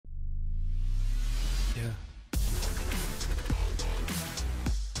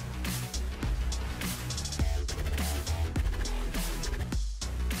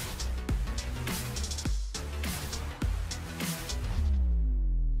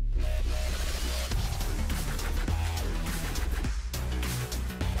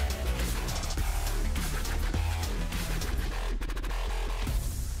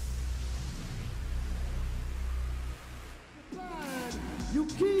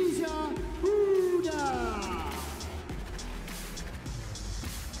Malaysia, UDA.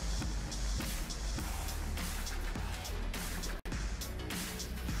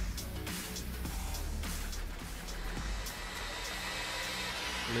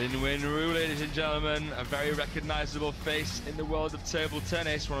 Lin Wenru, ladies and gentlemen, a very recognisable face in the world of table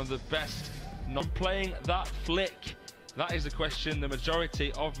tennis, one of the best. Not playing that flick. That is the question the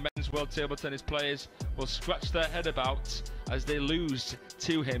majority of men's world table tennis players will scratch their head about as they lose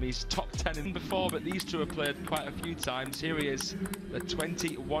to him. He's top 10 in before, but these two have played quite a few times. Here he is, the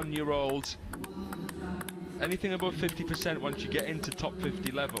 21-year-old. Anything above 50% once you get into top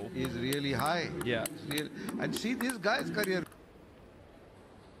 50 level is really high. Yeah. And see this guy's career.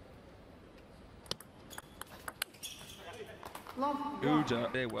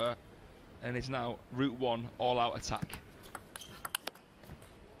 UDA, they were, and it's now Route 1 all-out attack.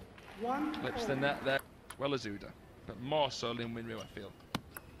 Flips the net there, as well as UDA, but more so Lin Wenru, I feel.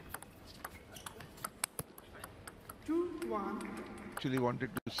 2-1. Actually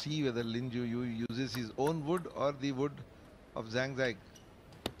wanted to see whether Lin Wenru uses his own wood or the wood of Zhang Zhai.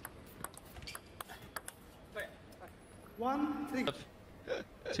 1-3.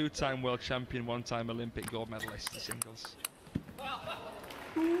 Two-time world champion, one-time Olympic gold medalist in singles.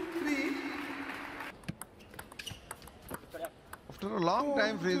 2-3. After a long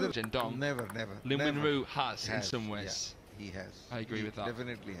time, Fraser Jindong. Never. Lin Wenru has in some ways. Yeah, he has. I agree with that.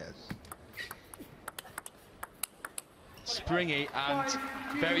 Definitely has. Springy and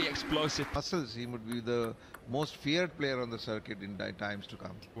very explosive. Muscles, he would be the most feared player on the circuit in times to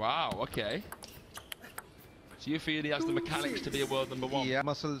come. Wow, okay. So you feel he has the mechanics to be a world number one? Yeah,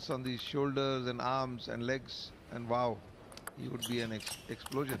 muscles on the shoulders and arms and legs, and wow, he would be an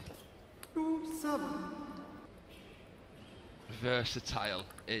explosion. 2-7. Versatile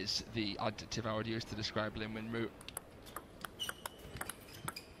is the adjective I would use to describe Lin Wenru.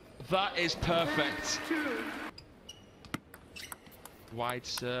 That is perfect. Wide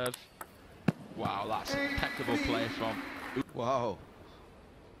serve. Wow, that's impeccable play from. Wow.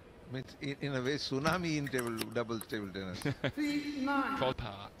 Means in a way, tsunami in doubles table tennis. 3-9. Fall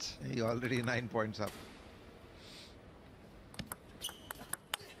part. He already 9 points up.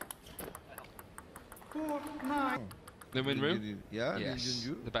 4-9. Lin Wenru? Yeah, yes,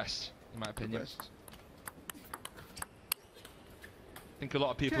 the best, in my opinion. Best. I think a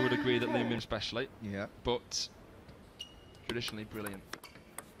lot of people would agree that Lin Wenru especially. Yeah. But traditionally brilliant.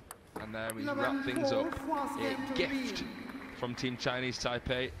 And there we wrap things up. A gift from Team Chinese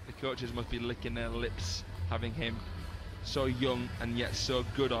Taipei. The coaches must be licking their lips having him so young and yet so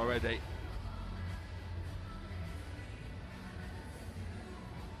good already.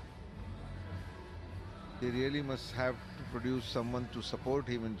 They really must have to produce someone to support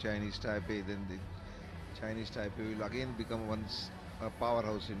him in Chinese Taipei. Then the Chinese Taipei will again become once a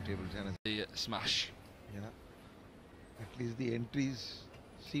powerhouse in table tennis. The smash. Yeah. At least the entries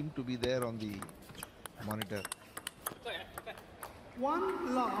seem to be there on the monitor.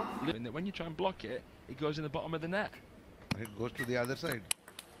 1 love. When you try and block it, it goes in the bottom of the net. It goes to the other side.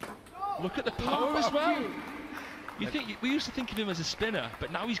 Look at the power as well. We used to think of him as a spinner,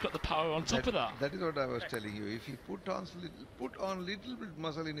 but now he's got the power on top of that. That is what I was telling you. If he put on little bit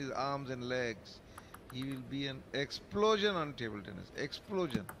muscle in his arms and legs, he will be an explosion on table tennis.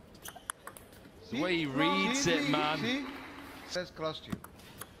 Explosion. The way he reads it, man. See? Has crossed you.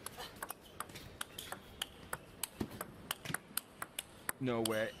 No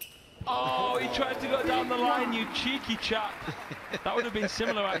way. Oh, he tried to go down the line, you cheeky chap. That would have been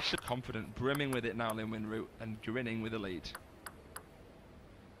similar action. Confident, brimming with it now, Lin Wenru, and grinning with the lead.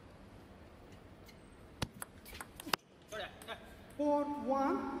 I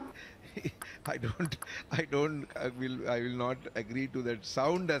will not agree to that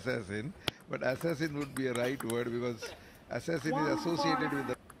sound assassin, but assassin would be a right word because assassin is associated with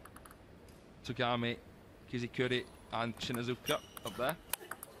the Tsugami, Kizikuri, and Shinazuka up there.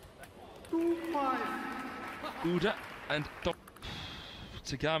 2-5. UDA and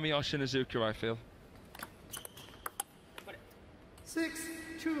Tsugami or Shinazuka, I feel.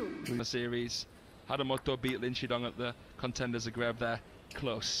 6-2. In the series, Hadamoto beat Lin Shidong at the Contender Zagreb there.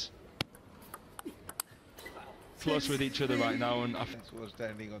 Close. Close with each other right now, and who are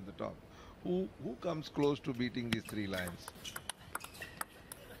standing on the top. Who comes close to beating these 3 lines?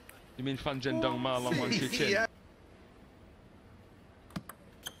 You mean Fan Zhendong, Ma Long, 1, 2, Chin? Yeah.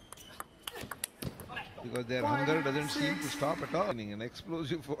 Because their hunger doesn't seem to stop at all. An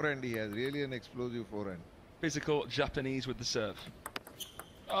explosive forehand he has, really an explosive forehand. Physical Japanese with the serve.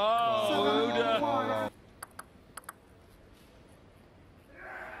 Oh, UDA!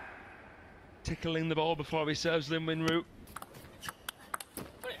 Tickling the ball before he serves Lin Wenru.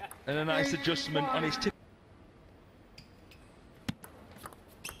 And a nice adjustment on his tip.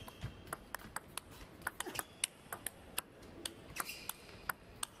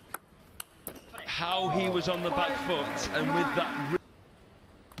 How he was on the back foot, and with that...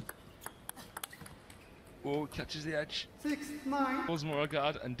 Oh, catches the edge. 6-9.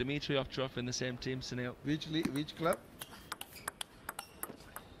 Moragard and Dmitry Ovtrov in the same team, Sunil. Which club?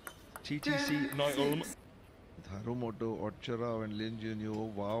 TTC Neu-Ulm. With Harumoto, Otcharov and Lin Junyu.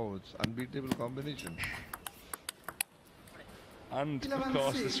 Wow, it's unbeatable combination. And of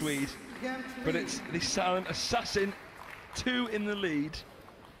course the 11-6. Swede. Game But 3. it's the silent assassin. 2 in the lead.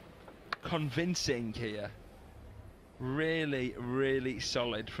 Convincing here. Really, really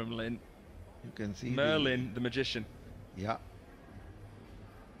solid from Lin. You can see Merlin, the magician. Yeah.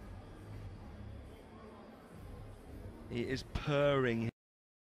 He is purring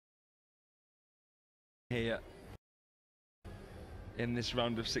here in this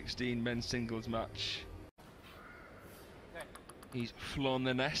round of 16 men's singles match. He's flown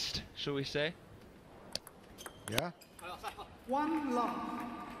the nest, shall we say? Yeah. 1 love.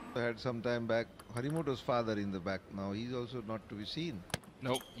 I had some time back Harimoto's father in the back. Now he's also not to be seen.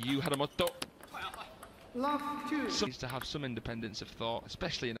 No, you had a motto. Love 2. Needs to have some independence of thought,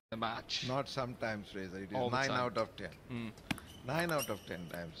 especially in a match. Not sometimes, Fraser. It All is the 9 time. out of 10. 9 out of 10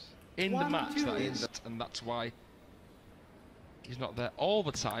 times. In the 1, match, 2. that is, and that's why he's not there all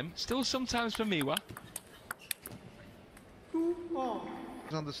the time. Still sometimes for Miwa. 2 all.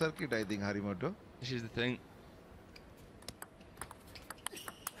 It's on the circuit, I think, Harimoto. This is the thing.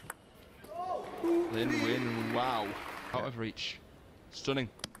 2 Lin 3. win, wow. Out of reach. Stunning.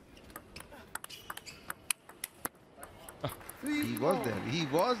 3 He was all. there. He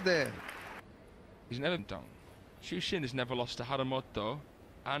was there. He's never down. Shushin has never lost to Haramoto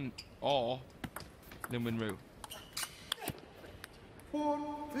or Lin Winru.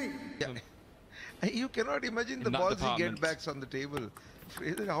 4 3. Yeah. You cannot imagine the In that balls he department. gets backs on the table.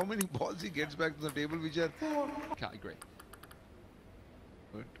 Fraser, how many balls he gets back to the table which are 4. Category.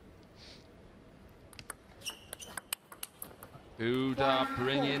 good. UDA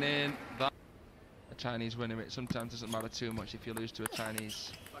bringing in that. A Chinese winner. It sometimes doesn't matter too much if you lose to a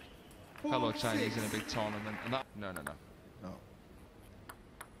Chinese, fellow Chinese in a big tournament. And that, no. No.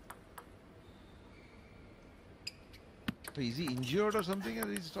 Is he injured or something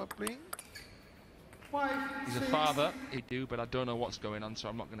and he stopped playing? 5 He's a 6. father, he do, but I don't know what's going on, so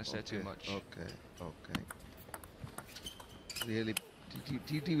I'm not going to say too much. Okay. Really,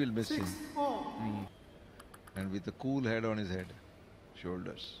 TT will miss 6 him. all. And with a cool head on his head.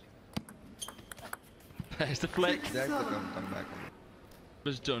 Shoulders. There's the flick. That's the come back.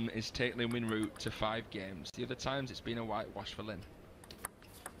 What has done is take Lin Winru to 5 games. The other times it's been a whitewash for Lin.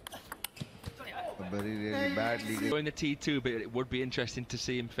 A very really bad league. Going the T2, but it would be interesting to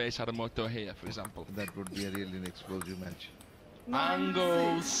see him face Haramoto here, for example. That would be a really an explosive match. 9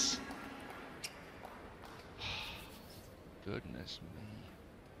 Angles. Goodness me.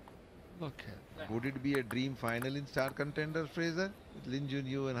 Look at that. Would it be a dream final in Star Contender, Fraser? With Lin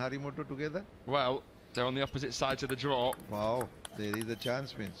Junyu and Harimoto together? Well, they're on the opposite sides of the draw. Wow, there is a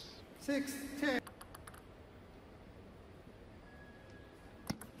chance, Vince. 6 10.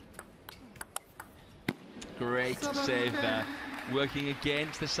 Great save there. Working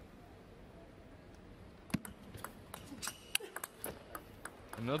against the...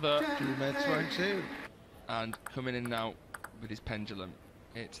 Another. 2 match point save. And coming in now with his pendulum.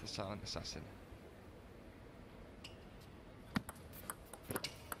 It's the silent assassin.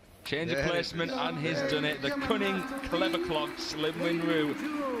 Change of There it placement is. and he's done it. The cunning, clever clocks, Lin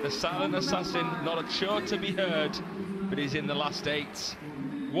Winru. The silent assassin, not a chore to be heard, but he's in the last 8.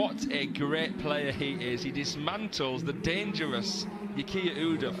 What a great player he is. He dismantles the dangerous YUKIYA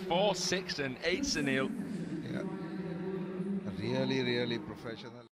UDA 4-6 and 8-0. Yeah. Really, really professional.